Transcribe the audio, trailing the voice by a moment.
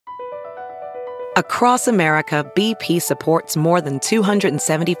Across America, BP supports more than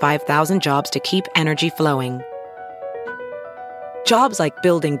 275,000 jobs to keep energy flowing. Jobs like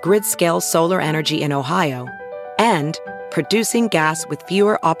building grid-scale solar energy in Ohio and producing gas with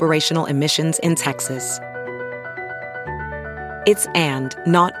fewer operational emissions in Texas. It's and,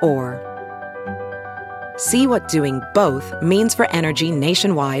 not or. See what doing both means for energy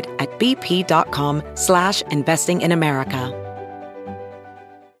nationwide at bp.com/investing in America.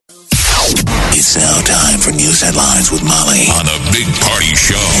 It's now time for news headlines with Molly on the Big Party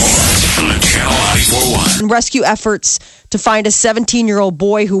Show on Channel 941. Rescue efforts to find a 17-year-old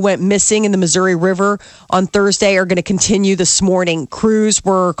boy who went missing in the Missouri River on Thursday are going to continue this morning. Crews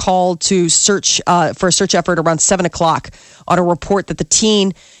were called to search for a search effort around 7 o'clock on a report that the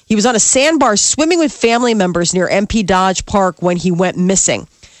teen, he was on a sandbar swimming with family members near MP Dodge Park when he went missing.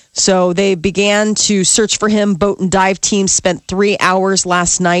 So they began to search for him. Boat and dive teams spent 3 hours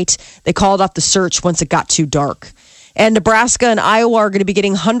last night. They called off the search once it got too dark. And Nebraska and Iowa are going to be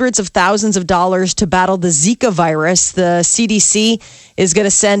getting hundreds of thousands of dollars to battle the Zika virus. The CDC is going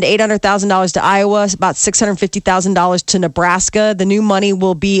to send $800,000 to Iowa, about $650,000 to Nebraska. The new money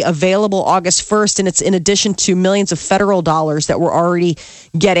will be available August 1st, and it's in addition to millions of federal dollars that we're already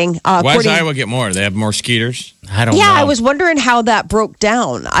getting. Why does Iowa get more? Do they have more skeeters? I don't know. Yeah, I was wondering how that broke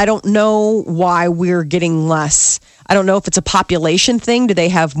down. I don't know why we're getting less. I don't know if it's a population thing. Do they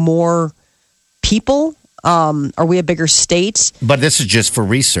have more people? Are we a bigger state? But this is just for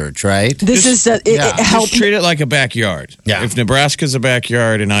research, right? This is it helps. Just treat it like a backyard. Yeah. If Nebraska's a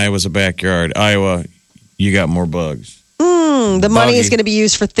backyard and Iowa's a backyard, Iowa, you got more bugs. The money is going to be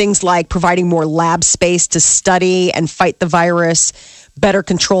used for things like providing more lab space to study and fight the virus, better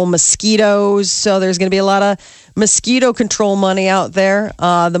control mosquitoes. So there's going to be a lot of mosquito control money out there.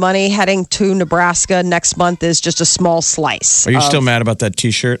 The money heading to Nebraska next month is just a small slice. Are you still mad about that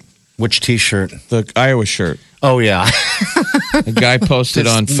T-shirt? Which T-shirt? The Iowa shirt. Oh, yeah. A guy posted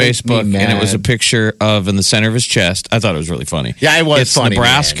on This makes me Facebook, and it was a mad. picture of in the center of his chest. I thought it was really funny. Yeah, it was It's funny,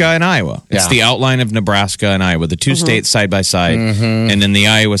 Nebraska man. and Iowa. It's Yeah. the outline of Nebraska and Iowa, the two states side by side. Mm-hmm. And then the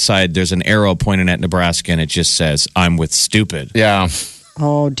Iowa side, there's an arrow pointing at Nebraska, and it just says, I'm with stupid. Yeah.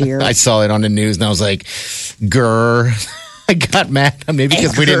 Oh, dear. I saw it on the news, and I was like, grr. I got mad, maybe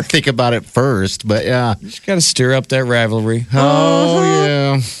because we didn't think about it first, but yeah. Just got to stir up that rivalry. Oh,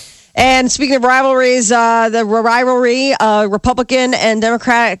 yeah. And speaking of rivalries, the rivalry, Republican and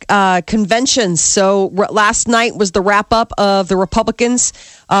Democratic conventions. So last night was the wrap up of the Republicans'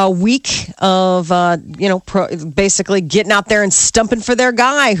 week of, basically getting out there and stumping for their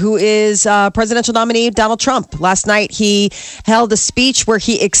guy, who is presidential nominee Donald Trump. Last night, he held a speech where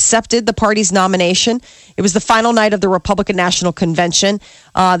he accepted the party's nomination. It was the final night of the Republican National Convention.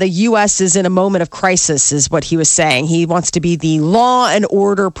 The U.S. is in a moment of crisis, is what he was saying. He wants to be the law and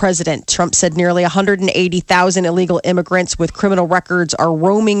order president. Trump said nearly 180,000 illegal immigrants with criminal records are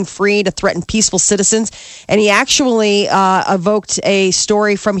roaming free to threaten peaceful citizens. And he actually evoked a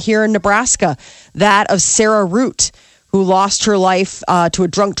story from here in Nebraska, that of Sarah Root, who lost her life to a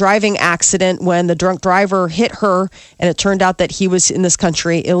drunk driving accident when the drunk driver hit her, and it turned out that he was in this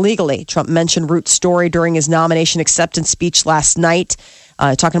country illegally. Trump mentioned Root's story during his nomination acceptance speech last night,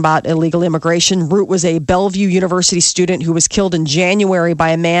 talking about illegal immigration. Root was a Bellevue University student who was killed in January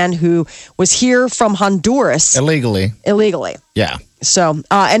by a man who was here from Honduras. Illegally. Yeah. So,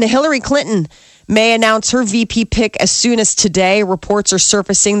 and Hillary Clinton may announce her VP pick as soon as today. Reports are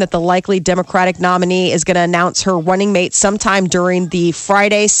surfacing that the likely Democratic nominee is going to announce her running mate sometime during the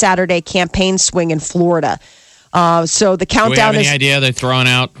Friday-Saturday campaign swing in Florida. So the Do we have countdown any is... idea they're throwing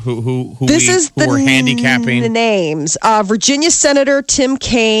out who This we're is handicapping? the names. Virginia Senator Tim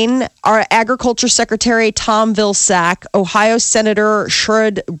Kaine, our Agriculture Secretary Tom Vilsack, Ohio Senator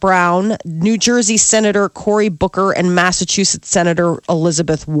Sherrod Brown, New Jersey Senator Cory Booker, and Massachusetts Senator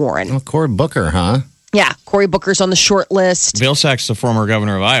Elizabeth Warren. Oh, Cory Booker, huh? Yeah, Cory Booker's on the short list. Vilsack's the former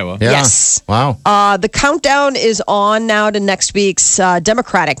governor of Iowa. Yeah. Yes. Wow. The countdown is on now to next week's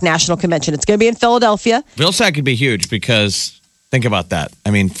Democratic National Convention. It's going to be in Philadelphia. Vilsack could be huge because think about that.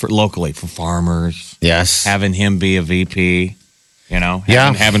 I mean, for locally, for farmers, Yes. having him be a VP,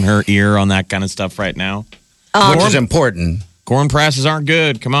 Yeah. having her ear on that kind of stuff right now. Which is important. Corn prices aren't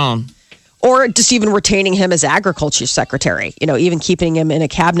good. Come on. Or just even retaining him as Agriculture Secretary. Even keeping him in a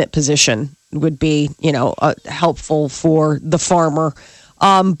cabinet position would be, helpful for the farmer.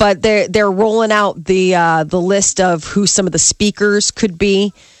 But they're rolling out the list of who some of the speakers could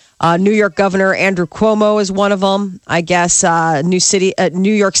be. New York Governor Andrew Cuomo is one of them. I guess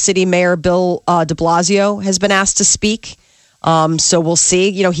New York City Mayor Bill de Blasio has been asked to speak. So we'll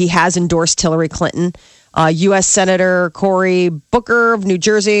see. He has endorsed Hillary Clinton. U.S. Senator Cory Booker of New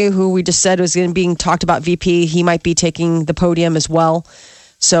Jersey, who we just said was being talked about VP, he might be taking the podium as well.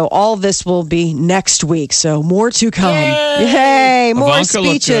 So all of this will be next week. So more to come. Yay! More Ivanka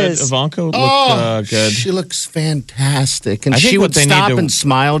speeches. Ivanka looked good. She looks fantastic. And I think she what would they stop need to- and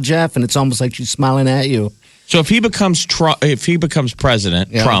smile, Jeff, and it's almost like she's smiling at you. So if he becomes president,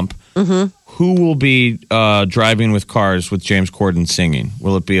 Yeah. Trump, who will be driving with cars with James Corden singing?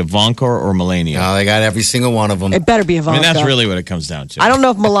 Will it be Ivanka or Melania? Oh, they got every single one of them. It better be I Ivanka. mean, that's really what it comes down to. I don't know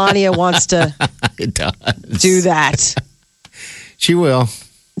if Melania wants to It does. do that. She will.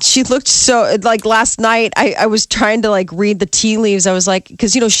 She looked so like last night. I was trying to like read the tea leaves. I was like,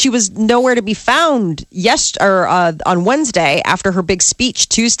 because she was nowhere to be found on Wednesday after her big speech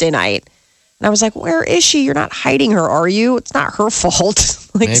Tuesday night, and I was like, where is she? You're not hiding her, are you? It's not her fault.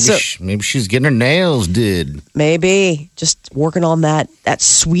 Maybe she's getting her nails did. Maybe just working on that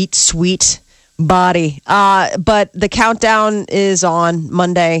sweet body. But the countdown is on.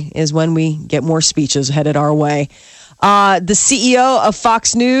 Monday is when we get more speeches headed our way. The CEO of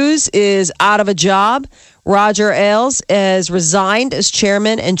Fox News is out of a job. Roger Ailes has resigned as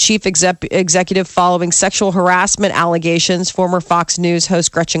chairman and chief executive following sexual harassment allegations. Former Fox News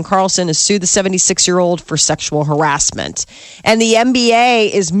host Gretchen Carlson has sued the 76-year-old for sexual harassment. And the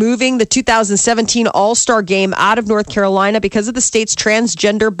NBA is moving the 2017 All-Star Game out of North Carolina because of the state's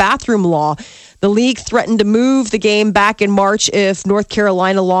transgender bathroom law. The league threatened to move the game back in March if North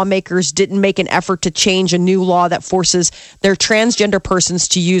Carolina lawmakers didn't make an effort to change a new law that forces their transgender persons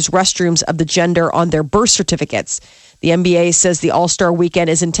to use restrooms of the gender on their birth certificates. The NBA says the All-Star Weekend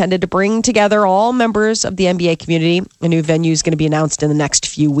is intended to bring together all members of the NBA community. A new venue is going to be announced in the next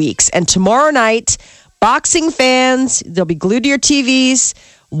few weeks. And tomorrow night, boxing fans, they'll be glued to your TVs.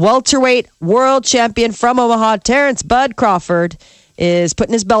 Welterweight world champion from Omaha, Terrence Bud Crawford, is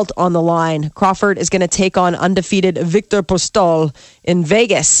putting his belt on the line. Crawford is going to take on undefeated Victor Postol in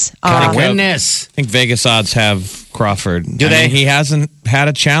Vegas. Gotta win this. I think Vegas odds have Crawford. Do they? He hasn't had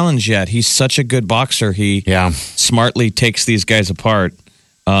a challenge yet. He's such a good boxer. He smartly takes these guys apart.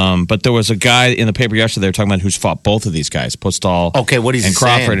 But there was a guy in the paper yesterday they were talking about who's fought both of these guys, Postol what is and he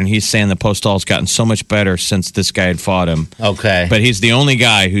Crawford, saying? and he's saying that Postol's gotten so much better since this guy had fought him. Okay. But he's the only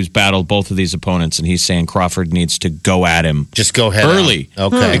guy who's battled both of these opponents, and he's saying Crawford needs to go at him. Just go ahead early.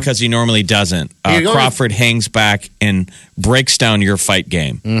 Okay. Because he normally doesn't. You go. Crawford hangs back and breaks down your fight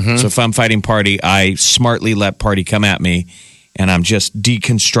game. So if I'm fighting Party, I smartly let Party come at me, and I'm just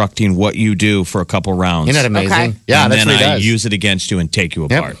deconstructing what you do for a couple rounds. Isn't that amazing? Okay. Yeah, and that's then what he I does. use it against you and take you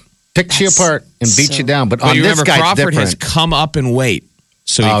apart. Picks you apart and beats you down. But But on you this remember, guy, Crawford has different. come up in weight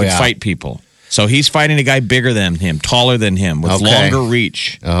so he can fight people. So he's fighting a guy bigger than him, taller than him, with longer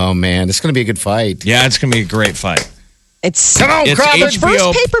reach. Oh, man. It's going to be a good fight. Yeah, it's going to be a great fight. It's Come on, It's Crawford. HBO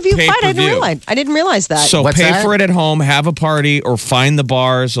first pay-per-view fight. pay-per-view. I didn't realize that. So What's pay that? for it at home, have a party, or find the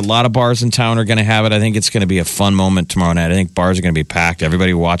bars. A lot of bars in town are going to have it. I think it's going to be a fun moment tomorrow night. I think bars are going to be packed.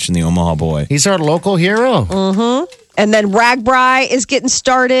 Everybody watching the Omaha Boy. He's our local hero. And then Ragbri is getting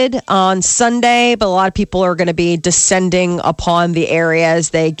started on Sunday, but a lot of people are going to be descending upon the area as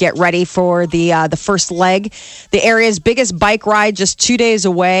they get ready for the first leg. The area's biggest bike ride just 2 days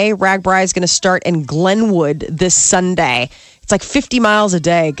away. Ragbri is going to start in Glenwood this Sunday. It's like 50 miles a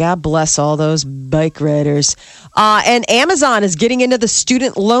day. God bless all those bike riders. And Amazon is getting into the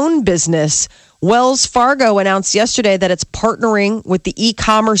student loan business. Wells Fargo announced yesterday that it's partnering with the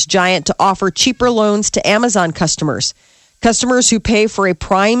e-commerce giant to offer cheaper loans to Amazon customers. Customers who pay for a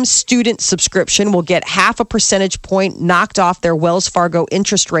Prime student subscription will get 0.5 percentage point knocked off their Wells Fargo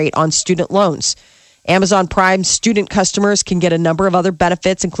interest rate on student loans. Amazon Prime student customers can get a number of other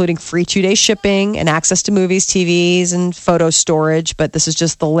benefits, including free 2-day shipping and access to movies, TVs, and photo storage. But this is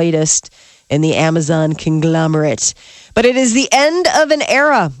just the latest in the Amazon conglomerate. But it is the end of an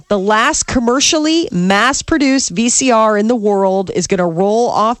era. The last commercially mass-produced VCR in the world is going to roll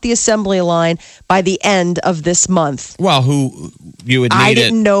off the assembly line by the end of this month. Well, who you would need I it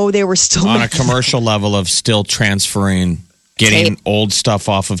didn't know they were still on a making commercial level of still transferring, getting Tape. old stuff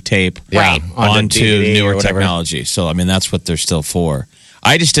off of tape Right. onto DVD newer or whatever. technology. So, I mean, that's what they're still for.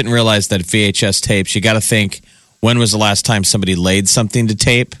 I just didn't realize that VHS tapes, you got to think, when was the last time somebody laid something to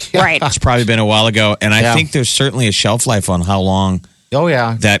tape? Right. It's probably been a while ago. And I Yeah. think there's certainly a shelf life on how long Oh,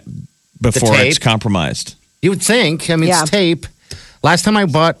 yeah. that before tape. it's compromised. You would think. I mean, Yeah. it's tape. Last time I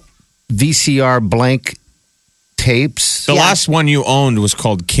bought VCR blank tapes. The Yeah. last one you owned was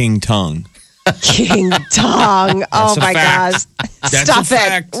called King Tongue. King Tongue. Oh, That's a my fact. gosh. That's Stop a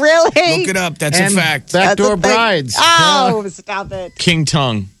fact. it. Really? Look it up. That's and a fact. Backdoor That's a thing. Brides. Oh, stop it. King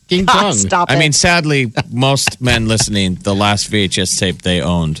Tongue. King God, Tongue. stop it. I mean, sadly, most men listening, the last VHS tape they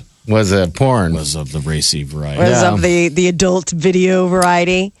owned Was porn. Was of the racy variety. Was of the adult video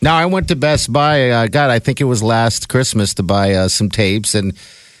variety. Now, I went to Best Buy. I think it was last Christmas to buy some tapes, and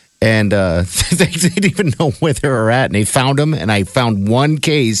they didn't even know where they were at, and they found them, and I found one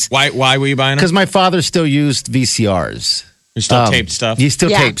case. Why were you buying them? Because my father still used VCRs. You still taped stuff? You still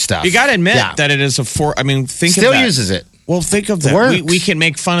taped stuff. You got to admit that it is think still of that. uses it. Well, think of that. We can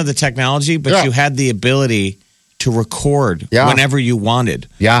make fun of the technology, but you had the ability to record whenever you wanted.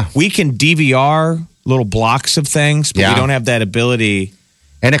 Yeah. We can DVR little blocks of things, but we don't have that ability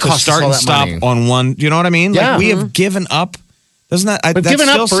and it to costs start us all and that stop money. on one. You know what I mean? Yeah. Like we have given up. Doesn't that given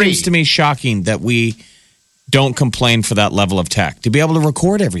still up free. seems to me shocking that we don't complain for that level of tech to be able to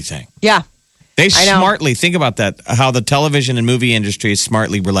record everything. Yeah. They smartly think about that, how the television and movie industry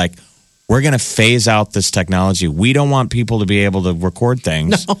smartly were like, we're going to phase out this technology. We don't want people to be able to record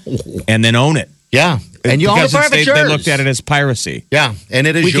things and then own it. Yeah. And you own it because they looked at it as piracy. Yeah. And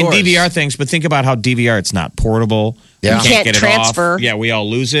it is we yours. can DVR things, but think about how DVR, it's not portable. Yeah. You can't get transfer. It off. Yeah, we all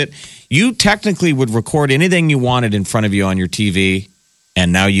lose it. You technically would record anything you wanted in front of you on your TV,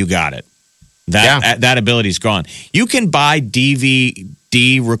 and now you got it. That ability's gone. You can buy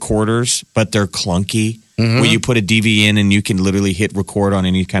DVD recorders, but they're clunky. Where you put a DV in and you can literally hit record on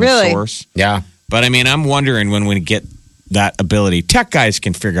any kind of source. Yeah. But I mean, I'm wondering when we get that ability. Tech guys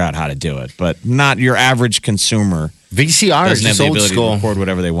can figure out how to do it, but not your average consumer. VCR doesn't is have just the old ability school. to record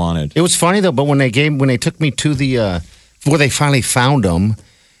whatever they wanted. It was funny though, but when they took me to the where they finally found them,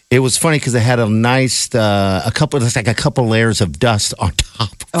 it was funny because they had a nice a couple layers of dust on top.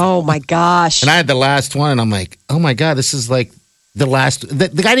 Oh my gosh! And I had the last one, and I'm like, oh my god, this is like the last. The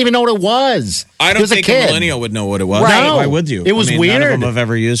guy didn't even know what it was. I don't think a millennial would know what it was. Right. Why would you? It was weird. None of them have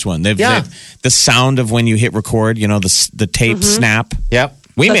ever used one. The sound of when you hit record, the tape snap. Yep.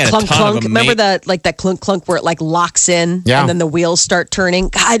 We the made clunk, a ton clunk. of them. Remember that clunk clunk where it like locks in, Yeah. and then the wheels start turning.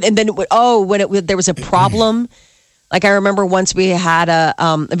 God, and then there was a problem. Like I remember once we had a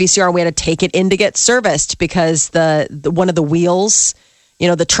VCR, we had to take it in to get serviced because the one of the wheels,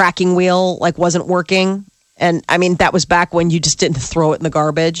 the tracking wheel, like wasn't working. And I mean, that was back when you just didn't throw it in the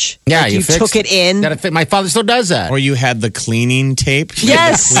garbage. Yeah, like, you took it in. My father still does that. Or you had the cleaning tape.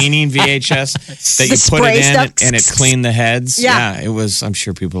 Yes. The cleaning VHS that you put spray it in stuff. and it cleaned the heads. Yeah. It was, I'm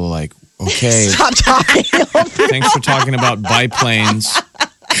sure people were like, okay. Stop talking. Thanks for talking about biplanes.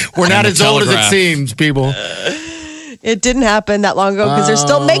 We're not the as old as it telegraph. seems, people. It didn't happen that long ago because they're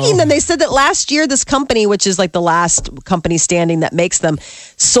still making them. They said that last year, this company, which is like the last company standing that makes them,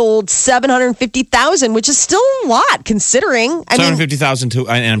 sold 750,000, which is still a lot considering. 750,000 and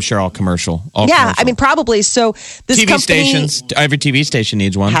I'm sure all commercial. I mean, probably. So this TV company stations, every TV station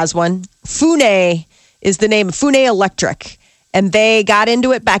needs one. has one. Fune is the name. Fune Electric. And they got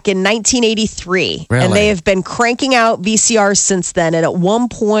into it back in 1983. Really? And they have been cranking out VCRs since then. And at one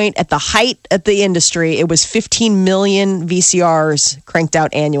point, at the height of the industry, it was 15 million VCRs cranked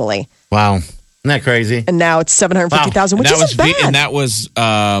out annually. Wow. Isn't that crazy? And now it's 750,000, which isn't bad. And that was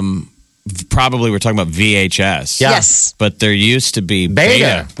probably we're talking about VHS. Yeah. Yes. But there used to be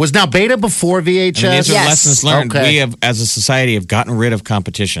Beta. Was now Beta before VHS? I mean, these are Yes. lessons learned. Okay. We have, as a society, have gotten rid of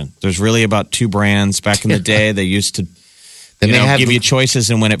competition. There's really about two brands. Back in the day, they used to give you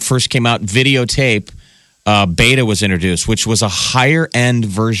choices. And when it first came out, videotape, Beta was introduced, which was a higher end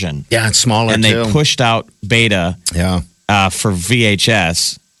version. Yeah, it's smaller And too. they pushed out Beta for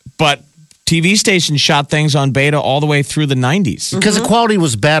VHS. But TV stations shot things on Beta all the way through the 90s. Because the quality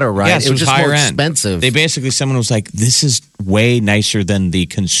was better, right? Yes, it was just higher more end. expensive. They basically, someone was like, this is way nicer than the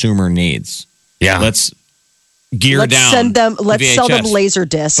consumer needs. Yeah. Let's gear down. Let's sell them VHS. laser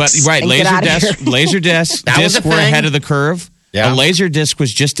discs. But right, and get out of here. laser discs That was a were thing. ahead of the curve. Yeah. A laser disc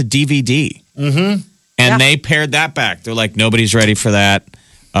was just a DVD. Mm-hmm. And they pared that back. They're like, nobody's ready for that.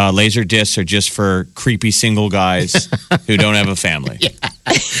 Laser discs are just for creepy single guys who don't have a family.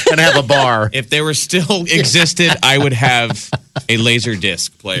 And have a bar. If they were still existed, I would have a laser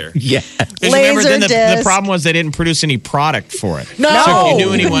disc player. Yeah. 'Cause remember, then the disc. problem was they didn't produce any product for it. No. So if you you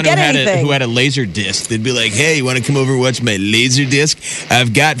knew anyone couldn't get anything. who had a laser disc, they'd be like, hey, you want to come over and watch my laser disc?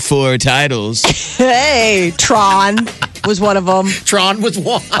 I've got 4 titles. Hey, Tron was one of them. Tron was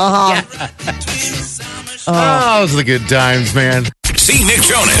one. Oh, those are the good times, man. See Nick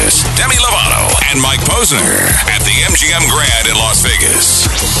Jonas, Demi Lovato, and Mike Posner at the MGM Grand in Las Vegas.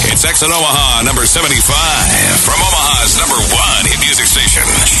 It's Exit Omaha, number 75, from Omaha's number 1 hit music station,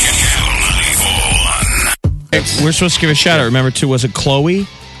 Channel 94.1. We're supposed to give a shout out. Remember, too, was it Chloe?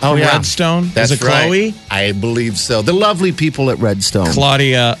 Oh, from yeah. Redstone? That's was it right. Chloe? I believe so. The lovely people at Redstone.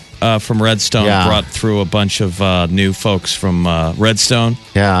 Claudia from Redstone Yeah. brought through a bunch of new folks from Redstone.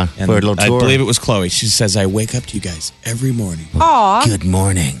 Yeah, And for a little I tour. believe it was Chloe. She says, I wake up to you guys every morning. Aw. Good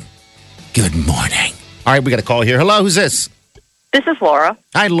morning. Good morning. All right, we got a call here. Hello, who's this? This is Laura.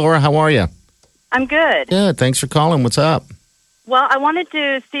 Hi, Laura. How are you? I'm good. Good. Thanks for calling. What's up? Well, I wanted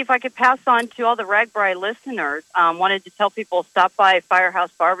to see if I could pass on to all the Ragbri listeners. Wanted to tell people, stop by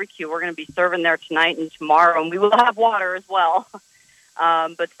Firehouse Barbecue. We're going to be serving there tonight and tomorrow, and we will have water as well.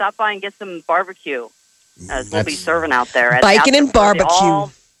 But stop by and get some barbecue, as we'll be serving out there. Biking and barbecue.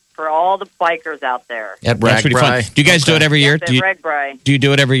 For all the bikers out there. At That's pretty fun. Ragbri. Do you guys do it every year? Yes, at Ragbri. Do you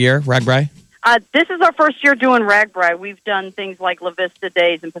do it every year, Ragbri? This is our first year doing Ragbri. We've done things like La Vista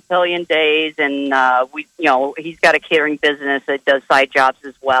Days and Papillion Days, and he's got a catering business that does side jobs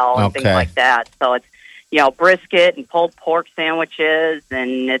as well and things like that. So it's brisket and pulled pork sandwiches,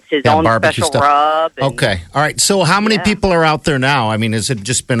 and it's his own special stuff. rub. Okay, all right. So how many people are out there now? I mean, has it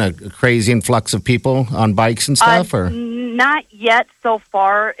just been a crazy influx of people on bikes and stuff, or not yet so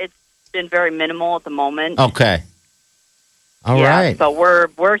far? It's been very minimal at the moment. Okay. All right. So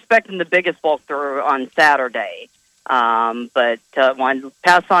we're expecting the biggest bulk through on Saturday. But want to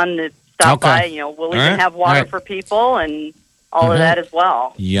pass on to stop by. We'll even have water for people and all of that as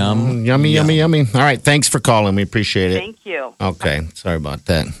well. Yummy. All right. Thanks for calling. We appreciate it. Thank you. Okay. Sorry about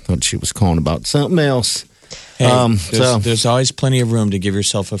that. Thought she was calling about something else. Hey, there's always plenty of room to give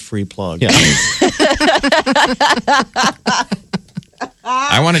yourself a free plug. Yeah.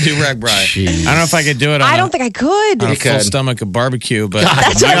 I want to do Ragbri. I don't know if I could do it. I don't think I could. On a full stomach of barbecue, but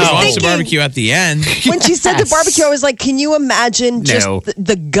That's what I was thinking. The barbecue at the end. When she said the barbecue, I was like, can you imagine just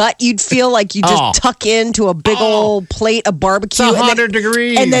the gut you'd feel like you just tuck into a big old plate of barbecue? It's 100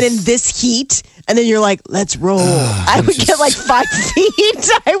 degrees. And then in this heat, and then you're like, let's roll. I would get like 5 feet.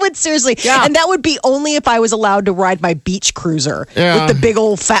 I would seriously. Yeah. And that would be only if I was allowed to ride my beach cruiser with the big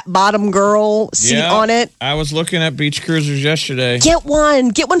old fat bottom girl seat on it. I was looking at beach cruisers yesterday. Get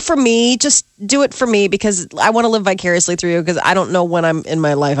one for me. Just do it for me because I want to live vicariously through you because I don't know when I'm in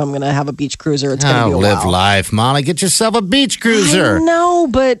my life I'm going to have a beach cruiser. It's going to be a while. Live life, Molly. Get yourself a beach cruiser. I know,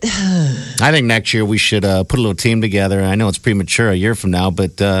 but I think next year we should put a little team together. I know it's premature a year from now,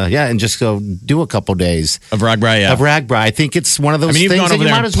 but and just go do a couple days of Ragbri. Yeah. Of Ragbri. I think it's one of those things that you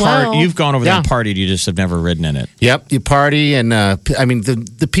might as well. You've gone over there and partied. You just have never ridden in it. Yep, you party, and I mean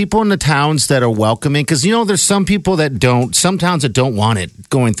the people in the towns that are welcoming because there's some people that don't. Some towns that don't want it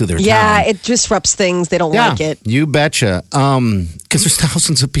going through their town. Yeah, it disrupts things. They don't like it. You betcha. Because there's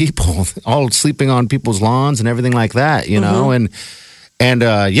thousands of people all sleeping on people's lawns and everything like that, know, and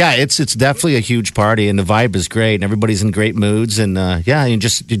it's definitely a huge party and the vibe is great and everybody's in great moods and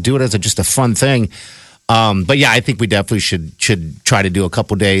you do it as just a fun thing. But yeah, I think we definitely should try to do a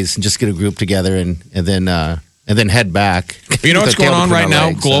couple days and just get a group together and then head back. You know what's going on right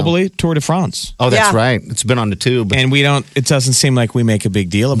now globally? Tour de France. Oh, that's right. It's been on the tube. And it doesn't seem like we make a big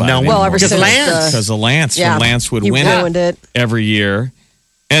deal about it. Well, ever since Because of Lance. Yeah, Lance would he win ruined it every year.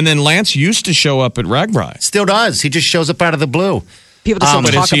 And then Lance used to show up at Ragbri. Still does. He just shows up out of the blue. People just don't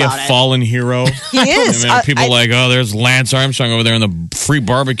talk about it. But is he a fallen hero? He is. People there's Lance Armstrong over there in the free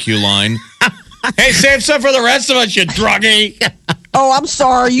barbecue line. Hey, save some for the rest of us, you druggie. Oh, I'm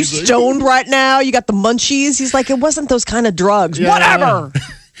sorry. You stoned right now? You got the munchies? He's like, it wasn't those kind of drugs. Yeah. Whatever.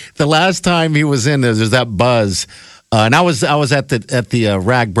 The last time he was in there's that buzz. And I was at the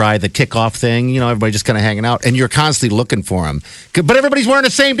Ragbri, the kickoff thing. Everybody just kind of hanging out, and you're constantly looking for him. But everybody's wearing the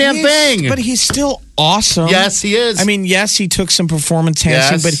same damn thing. But he's still awesome. Yes, he is. I mean, yes, he took some performance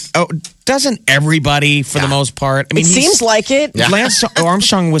enhancing, but doesn't everybody for the most part? I mean, it seems like it. Yeah. Lance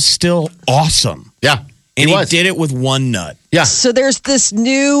Armstrong was still awesome. Yeah. And he did it with one nut. Yeah. So there's this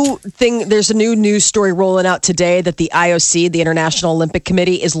new thing. There's a new news story rolling out today that the IOC, the International Olympic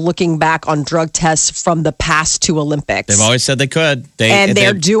Committee, is looking back on drug tests from the past two Olympics. They've always said they could.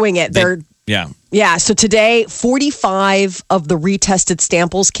 They're doing it. Yeah. So today, 45 of the retested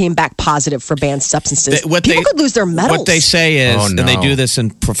samples came back positive for banned substances. People could lose their medals. What they say is, and they do this in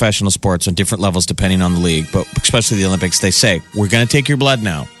professional sports on different levels depending on the league, but especially the Olympics, they say, we're going to take your blood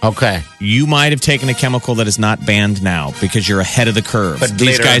now. Okay. You might have taken a chemical that is not banned now because you're ahead of the curve. But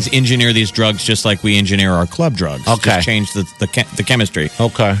these guys engineer these drugs just like we engineer our club drugs. Okay. Just change the chemistry.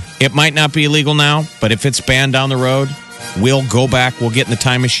 Okay. It might not be illegal now, but if it's banned down the road, we'll go back, we'll get in the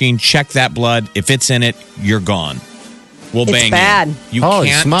time machine, check that blood. If it's in it, you're gone. We'll bang it's bad. You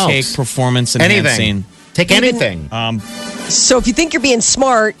can't take performance enhancing. Take anything. So if you think you're being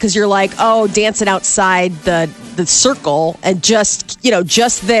smart because you're like, dancing outside the circle and just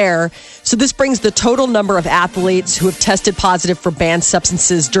there. So this brings the total number of athletes who have tested positive for banned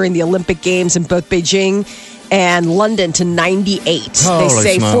substances during the Olympic Games in both Beijing and London to 98. Holy they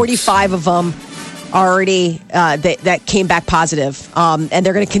say smokes. 45 of them already that came back positive. And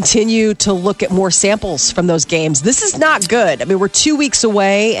they're going to continue to look at more samples from those games. This is not good. I mean, we're 2 weeks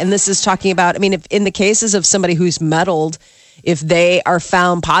away, and this is talking about, I mean, if in the cases of somebody who's meddled, if they are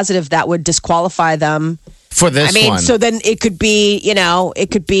found positive, that would disqualify them. For this one. So then it could be, it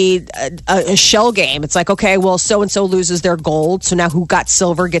could be a shell game. It's like, okay, well, so-and-so loses their gold. So now who got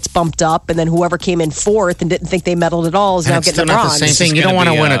silver gets bumped up. And then whoever came in fourth and didn't think they medaled at all is now getting the bronze. It's the same thing. You don't want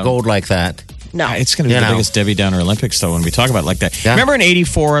to win a gold like that. No. It's going to be the biggest Debbie Downer Olympics, though, when we talk about it like that. Yeah. Remember in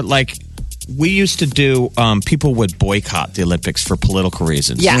 84, we used to do, people would boycott the Olympics for political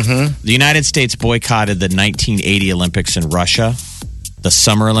reasons. Yeah. Mm-hmm. The United States boycotted the 1980 Olympics in Russia, the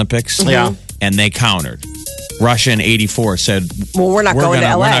Summer Olympics. Mm-hmm. Yeah. And they countered. Russia in 84 said, well, we're not going to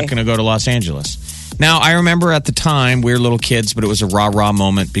LA. We're not going to go to Los Angeles. Now, I remember at the time, we were little kids, but it was a rah-rah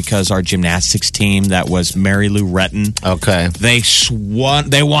moment because our gymnastics team, that was Mary Lou Retton. Okay. They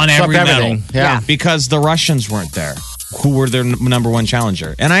won every medal. Yeah. Because the Russians weren't there, who were their number one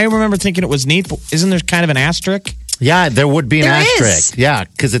challenger. And I remember thinking it was neat, but isn't there kind of an asterisk? Yeah, there would be an asterisk. Is. Yeah,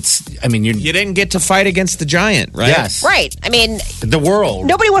 because you didn't get to fight against the giant, right? Yes. Right. I mean, the world.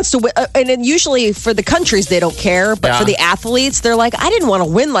 Nobody wants to win. And then usually for the countries, they don't care. But for the athletes, they're like, I didn't want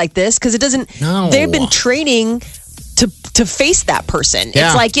to win like this because it doesn't. No. They've been training to face that person. Yeah.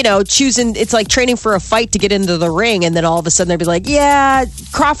 It's like, choosing, it's like training for a fight to get into the ring. And then all of a sudden they'll be like, yeah,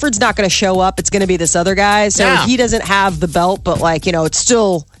 Crawford's not going to show up. It's going to be this other guy. So he doesn't have the belt, but it's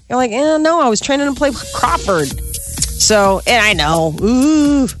still, you're like, no, I was training to play Crawford. So, and I know.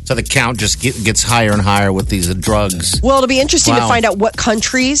 Ooh. So the count just gets higher and higher with these drugs. Well, it'll be interesting to find out what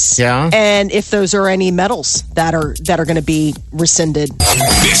countries and if those are any medals that are going to be rescinded.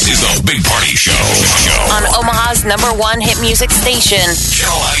 This is the Big Party Show. On Omaha's #1 hit music station.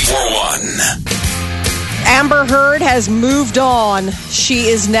 Channel 94.1. Amber Heard has moved on. She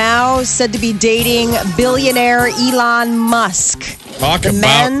is now said to be dating billionaire Elon Musk. The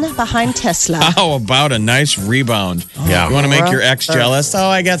man behind Tesla. How about a nice rebound? Yeah. You want to make your ex jealous? Oh,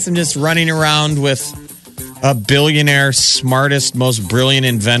 I guess I'm just running around with a billionaire, smartest, most brilliant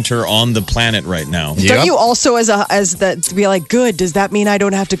inventor on the planet right now. Yep. Don't you also, to be like, good, does that mean I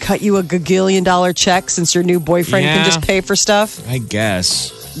don't have to cut you a gagillion-dollar check since your new boyfriend can just pay for stuff? I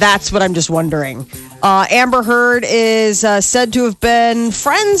guess. That's what I'm just wondering. Amber Heard is said to have been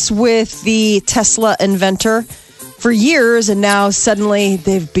friends with the Tesla inventor for years, and now suddenly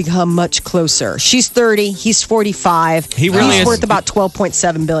they've become much closer. She's 30, he's 45. He's worth about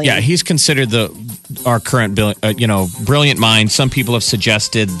 $12.7 billion. Yeah, he's considered our current brilliant mind. Some people have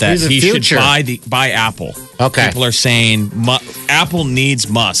suggested that he should buy Apple. Okay. People are saying Apple needs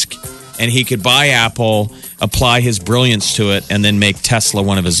Musk, and he could buy Apple, apply his brilliance to it, and then make Tesla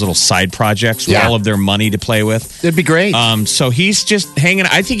one of his little side projects with all of their money to play with. It'd be great. So he's just hanging.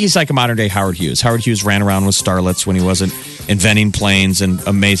 I think he's like a modern day Howard Hughes. Howard Hughes ran around with starlets when he wasn't inventing planes and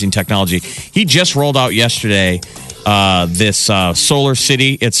amazing technology. He just rolled out yesterday this Solar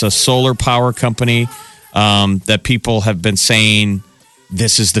City. It's a solar power company that people have been saying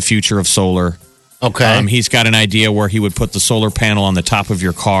this is the future of solar. Okay. He's got an idea where he would put the solar panel on the top of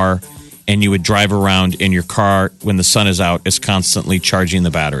your car, and you would drive around in your car when the sun is out, is constantly charging the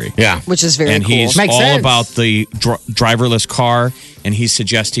battery. Yeah. Which is very cool. And he's Makes all sense. about the driverless car, and he's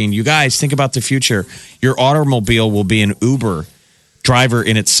suggesting, you guys, think about the future. Your automobile will be an Uber driver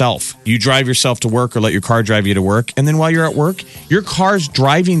in itself. You drive yourself to work or let your car drive you to work, and then while you're at work, your car's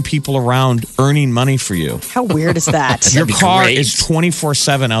driving people around, earning money for you. How weird is that? Your car is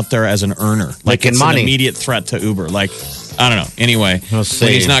 24/7 out there as an earner. Like Making it's money. an immediate threat to Uber. Like, I don't know. Anyway, when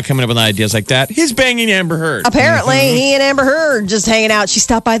see. he's not coming up with ideas like that, he's banging Amber Heard. Apparently, he and Amber Heard just hanging out. She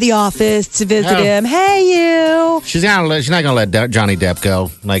stopped by the office to visit him. Hey, you. She's not going to let Johnny Depp go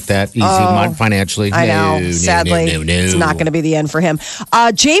like that easy financially. I know. No, Sadly, no. it's not going to be the end for him.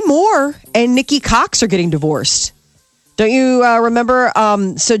 Jay Moore and Nikki Cox are getting divorced. Don't you remember?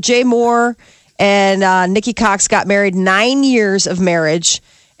 So Jay Moore and Nikki Cox got married 9 years of marriage.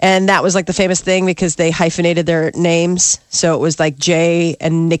 And that was like the famous thing because they hyphenated their names. So it was like Jay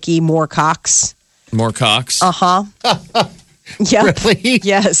and Nikki Moore Cox. More Cox. Uh-huh. Yep. Really?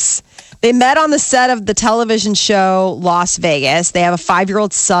 Yes. They met on the set of the television show Las Vegas. They have a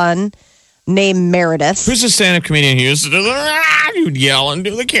 5-year-old son named Meredith. Who's a stand-up comedian who used to do you'd yell and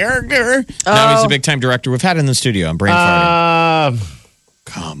do the character? Now he's a big-time director. We've had in the studio on Brain Friday.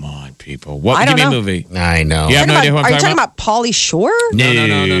 Come on, people. What? Give me a movie. I know. You have no idea who I'm Are you talking about? about Pauly Shore?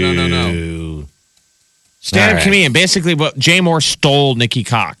 No. Stand-up comedian. Basically, what Jay Moore stole Nikki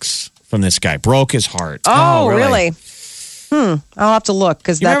Cox from this guy. Broke his heart. Oh, really? I'll have to look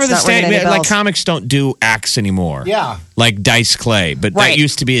because that's not ringing any bells. Like comics don't do acts anymore. Yeah. Like Dice Clay. But that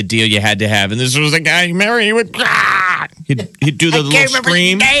used to be a deal you had to have. And this was a guy, he would he'd do the little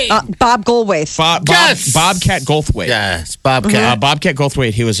scream. Bob Goldthwait. Bobcat Goldthwait. Yes, Bobcat. Bobcat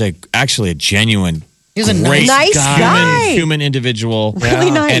Goldthwait, he was actually a genuine He's a great nice guy. human individual.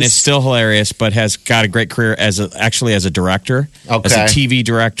 Really nice. And it's still hilarious, but has got a great career as a director, as a TV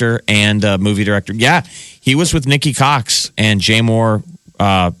director and a movie director. Yeah, he was with Nikki Cox and Jay Moore.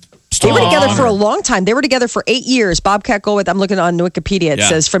 They were together for a long time. They were together for 8 years. Bobcat Goldthwait, I'm looking on Wikipedia. It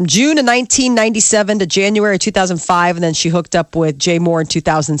says from June of 1997 to January 2005, and then she hooked up with Jay Moore in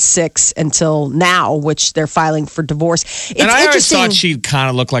 2006 until now, which they're filing for divorce. It's and I always interesting. thought she kind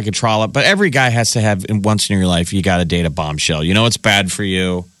of looked like a trollop, but every guy has to have, once in your life, you got to date a bombshell. You know it's bad for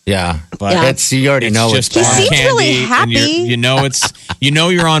you. Yeah, but it's you already know just it's he bad. seems really happy. You know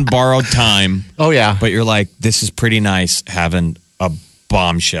you're on borrowed time. Oh yeah, but you're like, this is pretty nice having a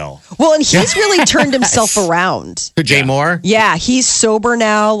bombshell. Well, and he's really turned himself around. Who, Jay Moore? Yeah, he's sober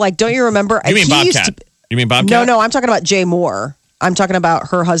now. Like, don't you remember? You mean Bobcat? You mean Bobcat? No, I'm talking about Jay Moore. I'm talking about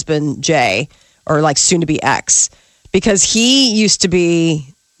her husband, Jay, or like soon to be ex, because he used to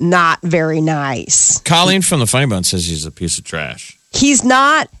be not very nice. Colleen from the Funny Bone says he's a piece of trash. He's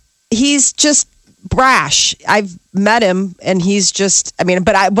not. He's just brash. I've met him, and he's just. when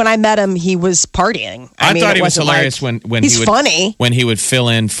I met him, he was partying. I thought he was hilarious when he's he would, funny when he would fill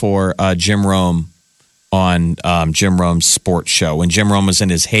in for Jim Rome on Jim Rome's sports show when Jim Rome was in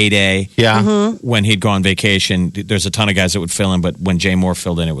his heyday. Yeah, when he'd go on vacation, there's a ton of guys that would fill in, but when Jay Moore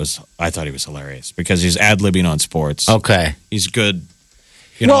filled in, I thought he was hilarious because he's ad-libbing on sports. Okay, he's good.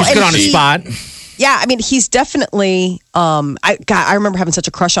 He's good on the spot. Yeah, he's definitely. I remember having such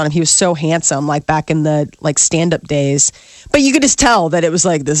a crush on him. He was so handsome, like back in the stand-up days. But you could just tell that it was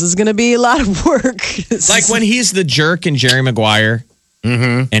like this is going to be a lot of work. Like when he's the jerk in Jerry Maguire,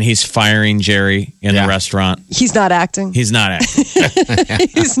 and he's firing Jerry in the restaurant. He's not acting. He's not acting.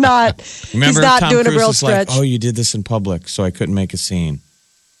 He's not. Remember, he's not Tom doing Cruise a real is stretch. Like, oh, you did this in public, so I couldn't make a scene.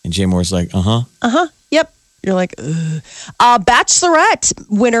 And Jay Moore's like, Yep. You're like, ugh. Bachelorette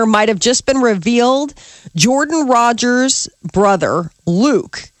winner might have just been revealed. Jordan Rogers' brother,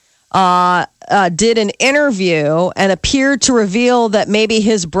 Luke, did an interview and appeared to reveal that maybe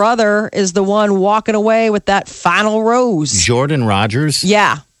his brother is the one walking away with that final rose. Jordan Rogers?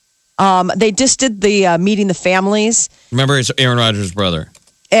 Yeah. They just did the meeting the families. Remember, it's Aaron Rodgers' brother.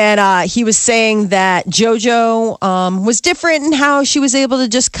 And he was saying that JoJo was different in how she was able to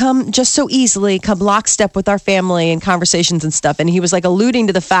just so easily come lockstep with our family and conversations and stuff. And he was like alluding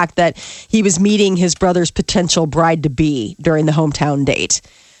to the fact that he was meeting his brother's potential bride-to-be during the hometown date.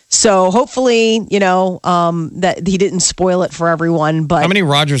 So hopefully, that he didn't spoil it for everyone. But how many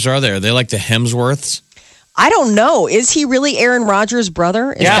Rodgers are there? Are they like the Hemsworths? I don't know. Is he really Aaron Rodgers'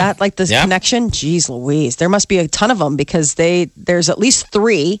 brother? Is that like the connection? Jeez Louise. There must be a ton of them because there's at least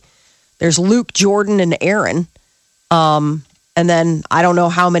 3. There's Luke, Jordan, and Aaron. And then I don't know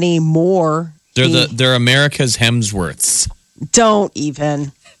how many more. They're America's Hemsworths. Don't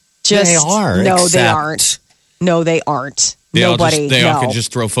even. They are. No, they aren't. No, they aren't. They Nobody. all can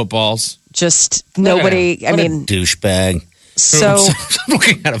just throw footballs. Just nobody. What a douchebag. So I'm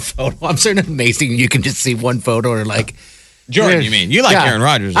looking at a photo. I'm certain amazing. You can just see one photo or like Jordan. You mean you like Aaron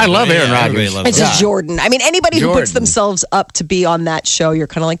Rodgers? I love Aaron Rodgers. It's just Jordan. Anybody who puts themselves up to be on that show, you're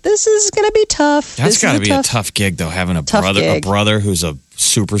kind of like, this is going to be tough. That's got to be a tough gig, though. Having a brother who's a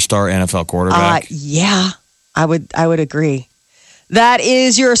superstar NFL quarterback. Yeah, I would agree. That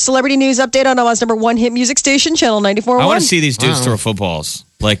is your celebrity news update on Omaha's #1 hit music station, Channel 94.1. I want to see these dudes throw footballs.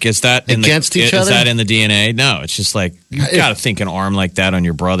 Like, is that against each other? Is that in the DNA? No, it's just like you got to think an arm like that on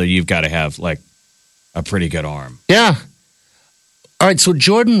your brother. You've got to have like a pretty good arm. Yeah. All right. So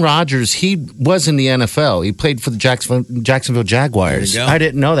Jordan Rogers, he was in the NFL. He played for the Jacksonville Jaguars. There you go. I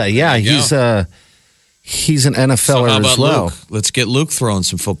didn't know that. Yeah, he's an NFLer so how about as well. Luke? Let's get Luke throwing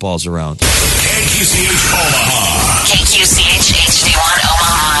some footballs around. KQCH Omaha. KQCH HD1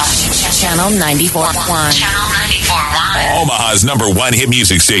 Omaha. Channel 94.1. Channel 94.1. Omaha's #1 hit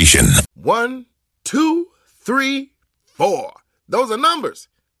music station. 1, 2, 3, 4. Those are numbers.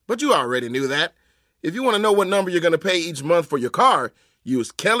 But you already knew that. If you want to know what number you're going to pay each month for your car,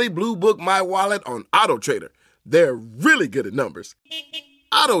 use Kelley Blue Book My Wallet on AutoTrader. They're really good at numbers.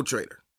 AutoTrader.